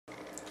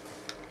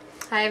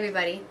Hi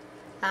everybody.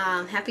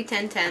 Happy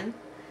 10/10.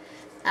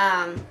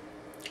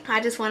 I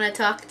just want to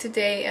talk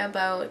today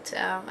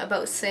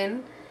about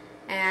sin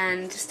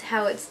and just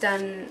how it's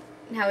done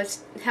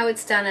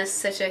us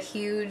such a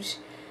huge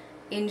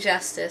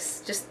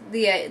injustice. Just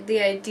the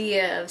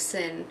idea of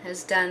sin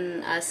has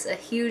done us a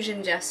huge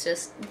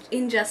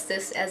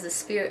injustice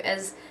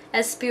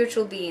as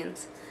spiritual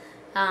beings.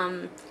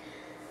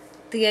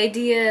 The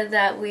idea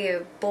that we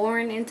are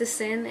born into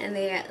sin and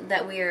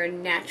that we are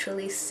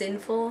naturally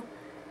sinful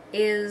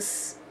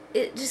is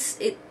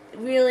it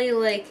really,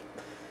 like,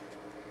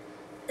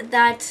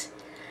 that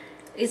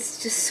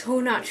it's just so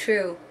not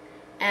true.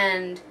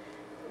 And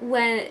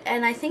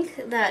I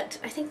think that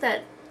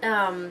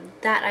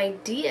that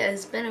idea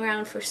has been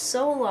around for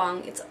so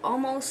long. It's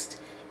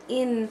almost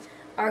in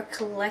our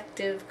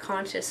collective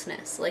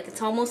consciousness. Like,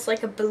 it's almost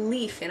like a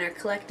belief in our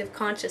collective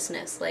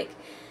consciousness. Like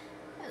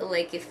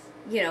if,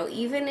 you know,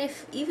 even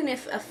if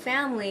a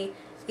family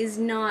is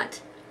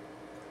not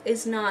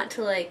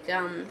like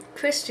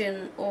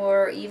Christian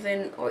or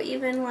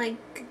even like,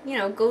 you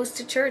know, goes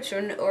to church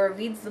or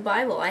reads the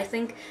Bible, I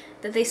think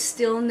that they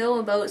still know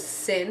about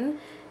sin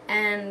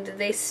and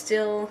they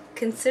still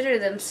consider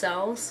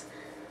themselves,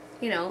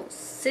 you know,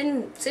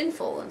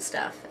 sinful and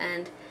stuff.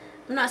 And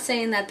I'm not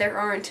saying that there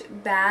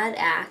aren't bad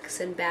acts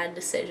and bad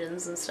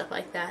decisions and stuff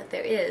like that.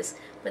 There is,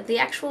 but the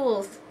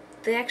actual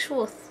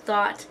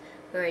thought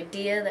or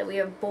idea that we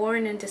are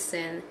born into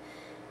sin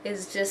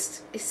is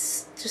just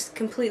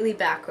completely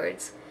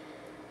backwards.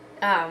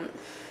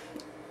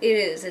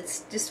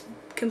 It's just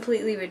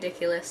completely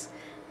ridiculous,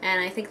 and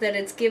I think that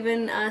it's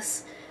given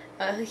us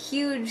a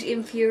huge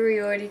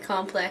inferiority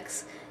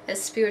complex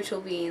as spiritual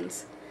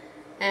beings,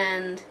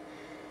 and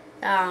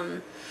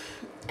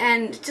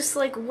just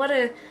like what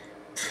a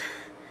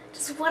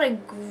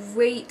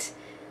great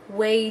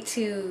way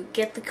to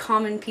get the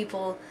common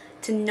people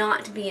to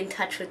not be in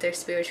touch with their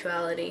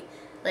spirituality.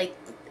 Like,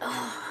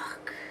 oh,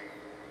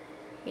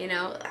 you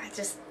know, I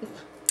just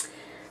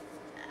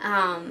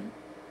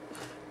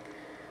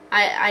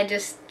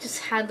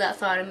had that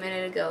thought a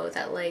minute ago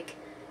that, like,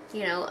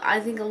 you know, I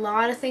think a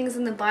lot of things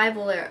in the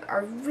Bible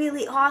are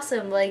really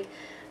awesome. Like,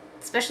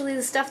 especially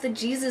the stuff that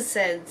Jesus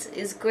says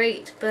is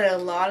great, but a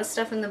lot of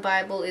stuff in the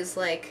Bible is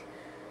like,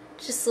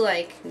 just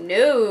like,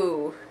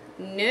 no,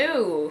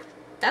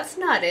 that's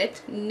not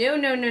it.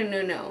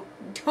 No.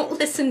 Don't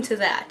listen to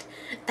that.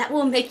 That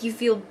will make you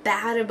feel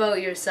bad about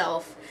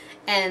yourself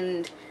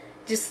and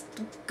just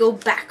go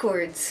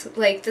backwards.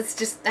 Like,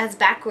 that's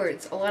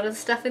backwards. A lot of the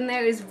stuff in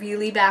there is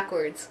really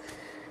backwards.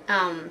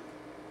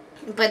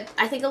 But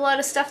I think a lot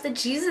of stuff that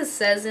Jesus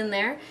says in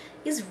there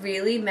is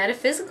really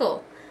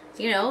metaphysical.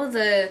 You know,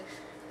 the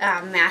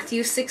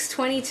Matthew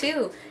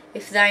 6:22.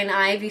 If thine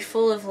eye be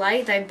full of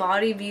light, thy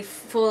body be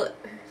full.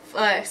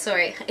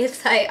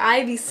 If thy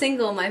eye be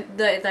single,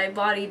 thy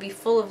body be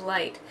full of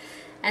light.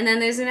 And then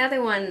there's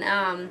another one.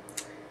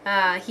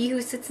 He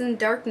who sits in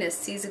darkness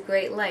sees a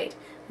great light.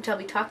 Which I'll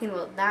be talking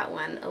about that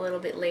one a little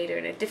bit later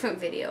in a different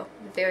video.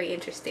 Very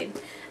interesting.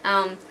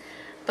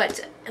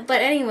 But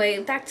anyway,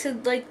 back to,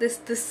 like, this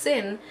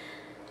sin.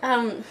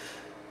 I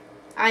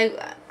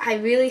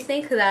really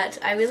think that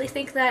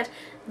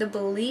the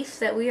belief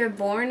that we are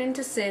born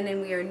into sin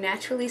and we are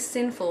naturally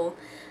sinful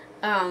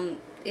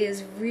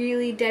is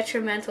really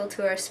detrimental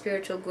to our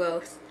spiritual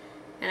growth,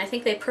 and I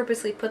think they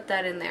purposely put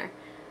that in there.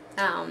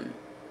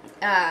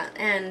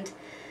 And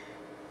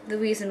the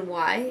reason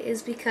why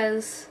is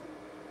because,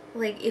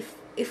 like,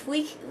 if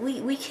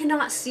we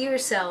cannot see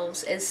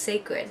ourselves as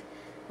sacred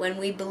when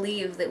we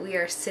believe that we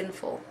are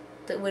sinful,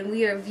 that when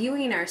we are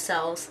viewing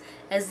ourselves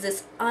as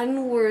this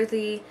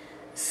unworthy,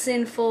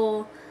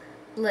 sinful,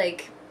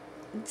 like,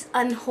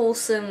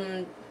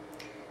 unwholesome,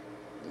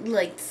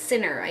 like,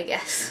 sinner, I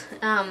guess.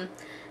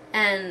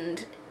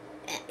 And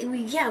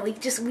we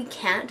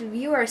can't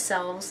view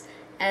ourselves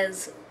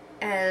as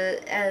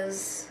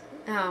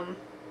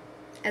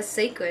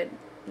sacred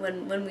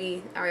when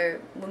we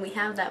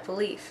have that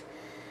belief.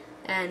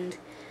 And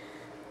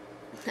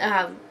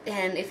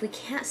if we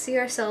can't see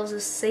ourselves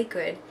as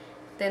sacred,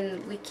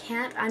 then we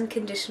can't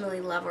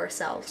unconditionally love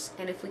ourselves.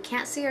 And if we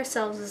can't see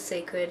ourselves as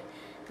sacred,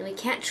 then we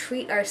can't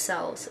treat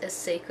ourselves as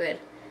sacred,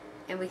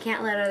 and we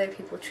can't let other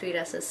people treat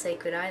us as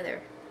sacred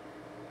either.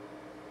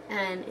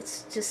 And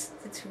it's just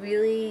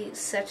really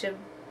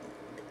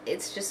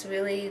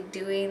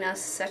doing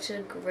us such a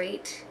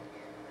great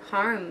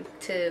harm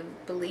to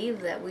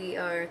believe that we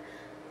are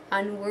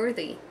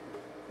unworthy.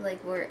 Like,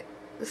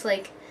 it's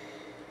like,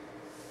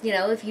 you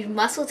know, if you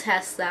muscle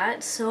test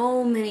that,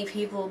 so many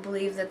people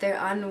believe that they're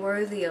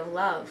unworthy of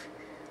love.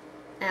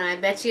 And I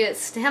bet you it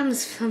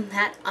stems from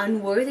that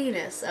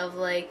unworthiness of,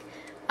 like,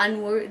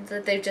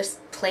 that they're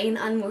just plain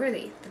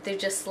unworthy. That they're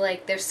just,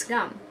 like, they're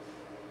scum.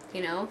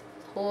 You know?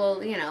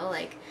 Whole, you know,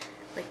 like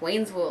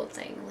Wayne's World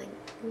thing. Like,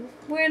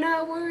 we're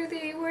not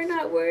worthy,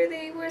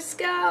 we're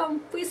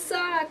scum, we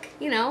suck.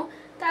 You know?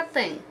 That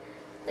thing.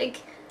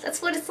 Like,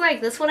 that's what it's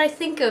like. That's what I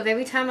think of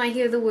every time I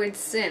hear the word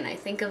sin. I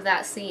think of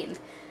that scene.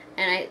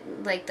 And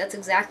that's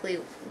exactly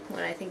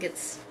what I think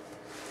it's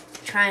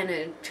trying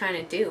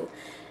to do.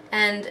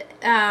 And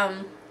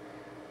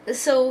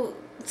so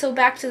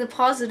back to the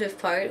positive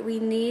part, we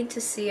need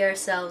to see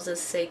ourselves as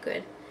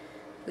sacred.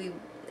 We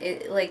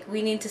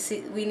need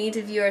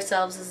to view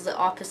ourselves as the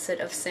opposite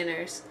of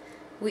sinners.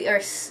 We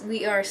are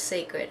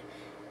sacred.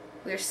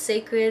 We are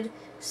sacred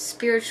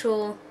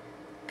spiritual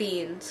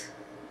beings.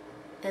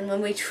 And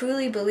when we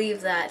truly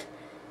believe that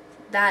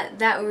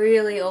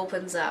really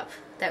opens up.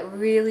 That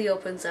really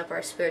opens up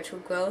our spiritual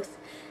growth.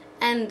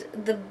 And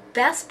the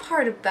best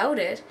part about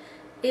it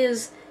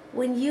is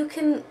when you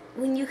can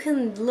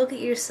look at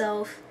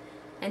yourself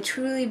and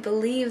truly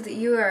believe that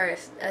you are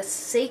a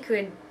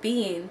sacred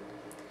being.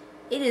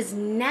 It is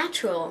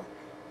natural.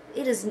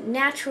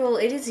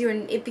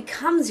 It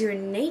becomes your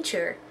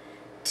nature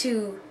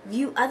to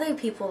view other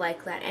people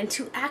like that and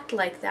to act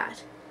like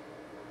that.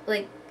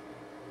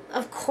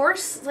 Of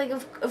course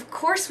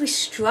we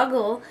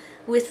struggle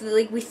with,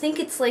 we think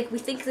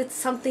it's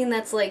something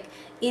that's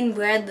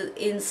inbred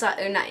inside,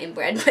 or not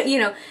inbred, but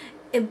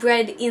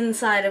bred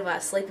inside of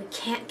us. We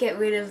can't get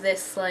rid of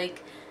this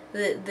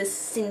this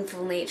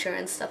sinful nature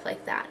and stuff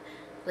like that.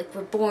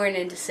 We're born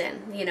into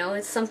sin,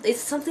 it's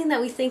something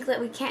that we think that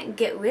we can't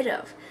get rid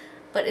of.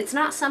 But it's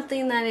not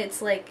something that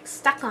it's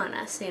stuck on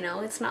us,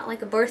 it's not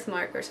like a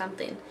birthmark or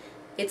something.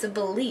 It's a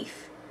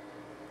belief.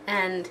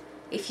 And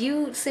if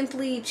you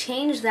simply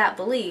change that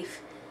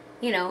belief,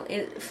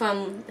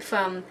 from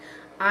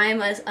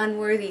I'm an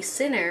unworthy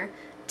sinner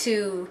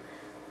to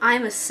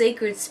I'm a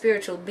sacred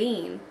spiritual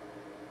being,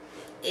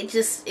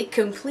 it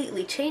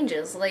completely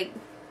changes.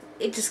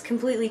 It just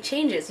completely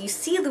changes. You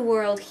see the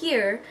world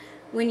here.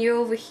 When you're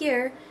over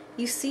here,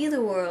 you see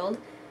the world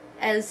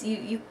as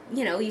you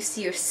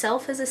see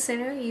yourself as a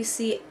sinner, you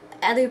see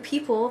other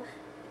people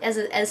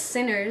as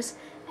sinners,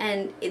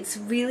 and it's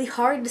really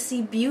hard to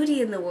see beauty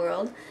in the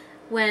world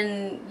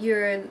when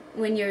you're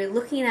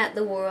looking at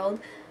the world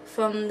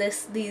from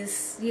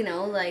these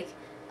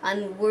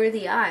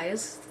unworthy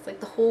eyes.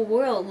 The whole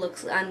world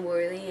looks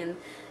unworthy, and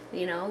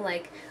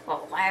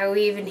oh, why are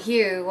we even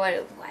here?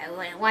 Why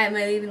am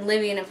I even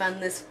living if I'm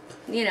this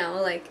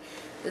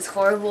this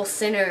horrible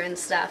sinner and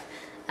stuff?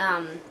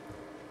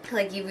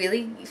 You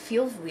really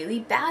feel really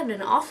bad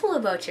and awful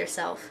about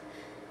yourself.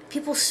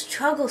 People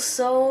struggle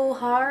so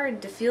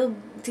hard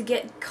to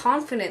get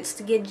confidence,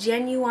 to get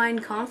genuine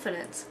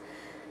confidence,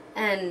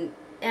 and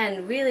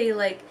really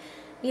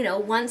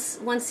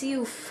once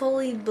you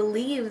fully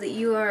believe that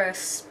you are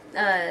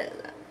a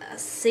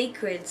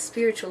sacred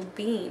spiritual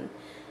being,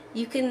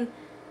 you can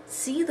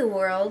see the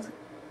world.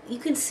 You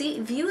can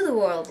view the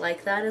world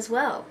like that as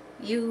well.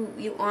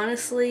 You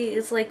honestly,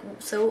 it's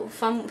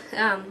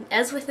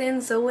as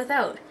within, so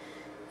without.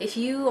 If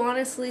you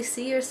honestly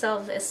see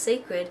yourself as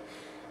sacred,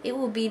 it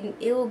will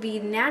be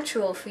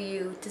natural for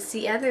you to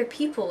see other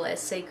people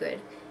as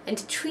sacred and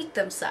to treat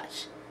them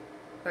such,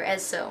 or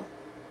as so.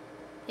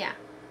 Yeah.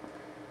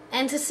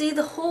 And to see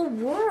the whole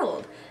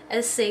world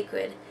as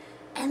sacred.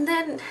 And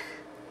then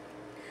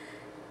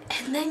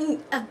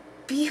a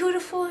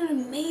beautiful and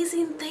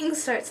amazing thing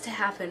starts to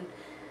happen,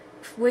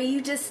 where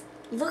you just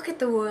look at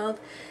the world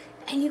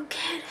and you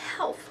can't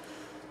help.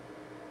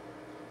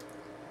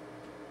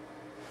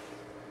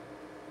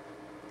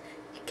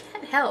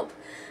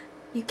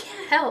 You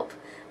can't help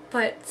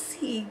but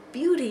see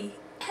beauty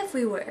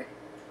everywhere.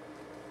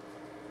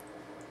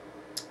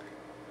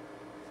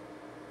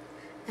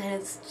 And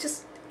it's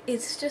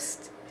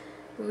just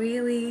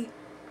really,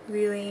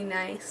 really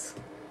nice.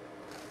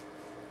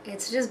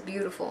 It's just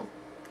beautiful.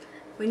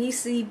 When you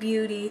see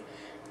beauty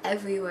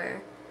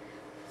everywhere,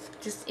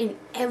 just in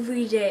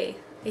every day,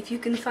 if you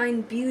can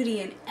find beauty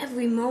in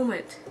every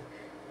moment,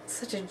 it's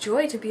such a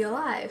joy to be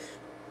alive.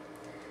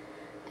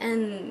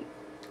 And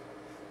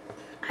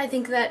I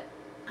think that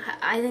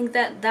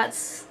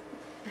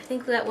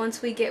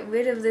once we get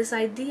rid of this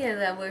idea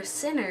that we're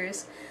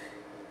sinners,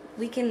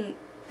 we can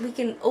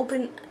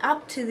open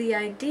up to the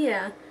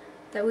idea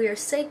that we are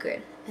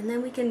sacred, and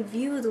then we can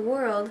view the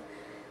world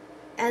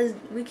as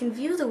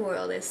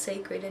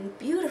sacred and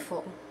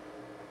beautiful.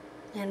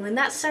 And when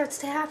that starts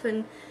to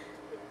happen,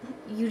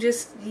 your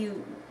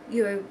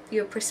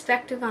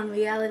perspective on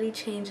reality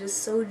changes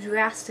so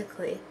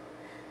drastically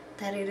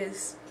that it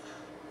is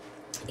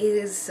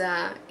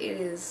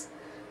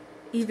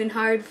even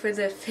hard for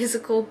the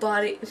physical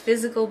body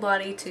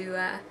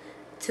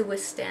to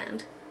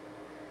withstand,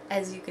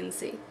 as you can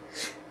see.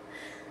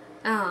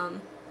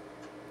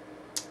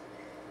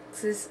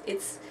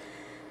 It's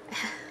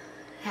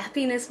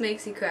happiness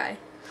makes you cry,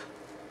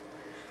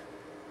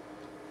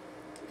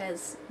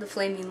 as the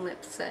Flaming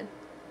Lips said.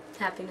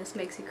 Happiness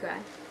makes you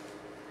cry.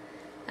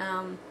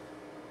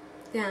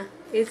 Yeah,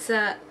 it's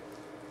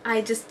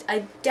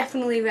I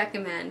definitely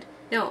recommend.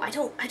 No, I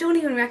don't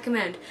even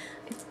recommend.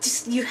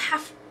 It's just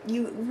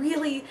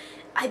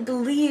I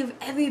believe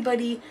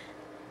everybody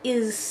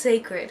is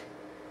sacred.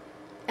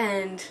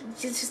 And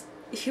just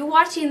if you're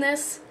watching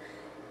this,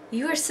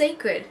 you are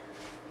sacred.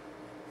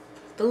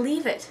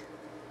 Believe it,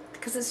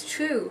 because it's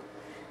true.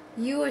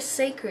 You are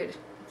sacred.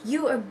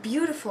 You are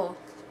beautiful.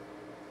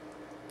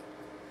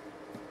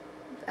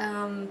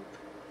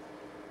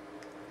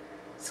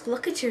 So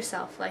look at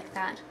yourself like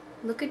that.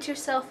 Look at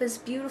yourself as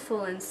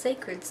beautiful and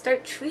sacred.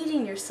 Start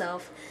treating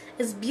yourself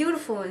as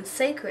beautiful and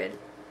sacred.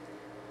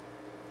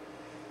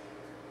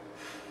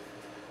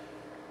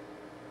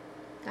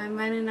 I'm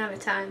running out of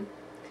time,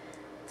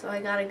 so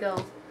I gotta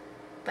go.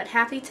 But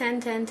happy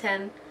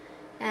 10-10-10,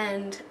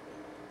 and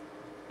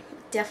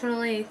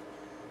definitely,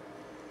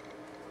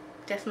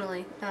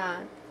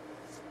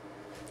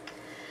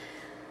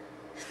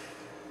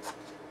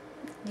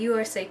 you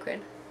are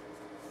sacred.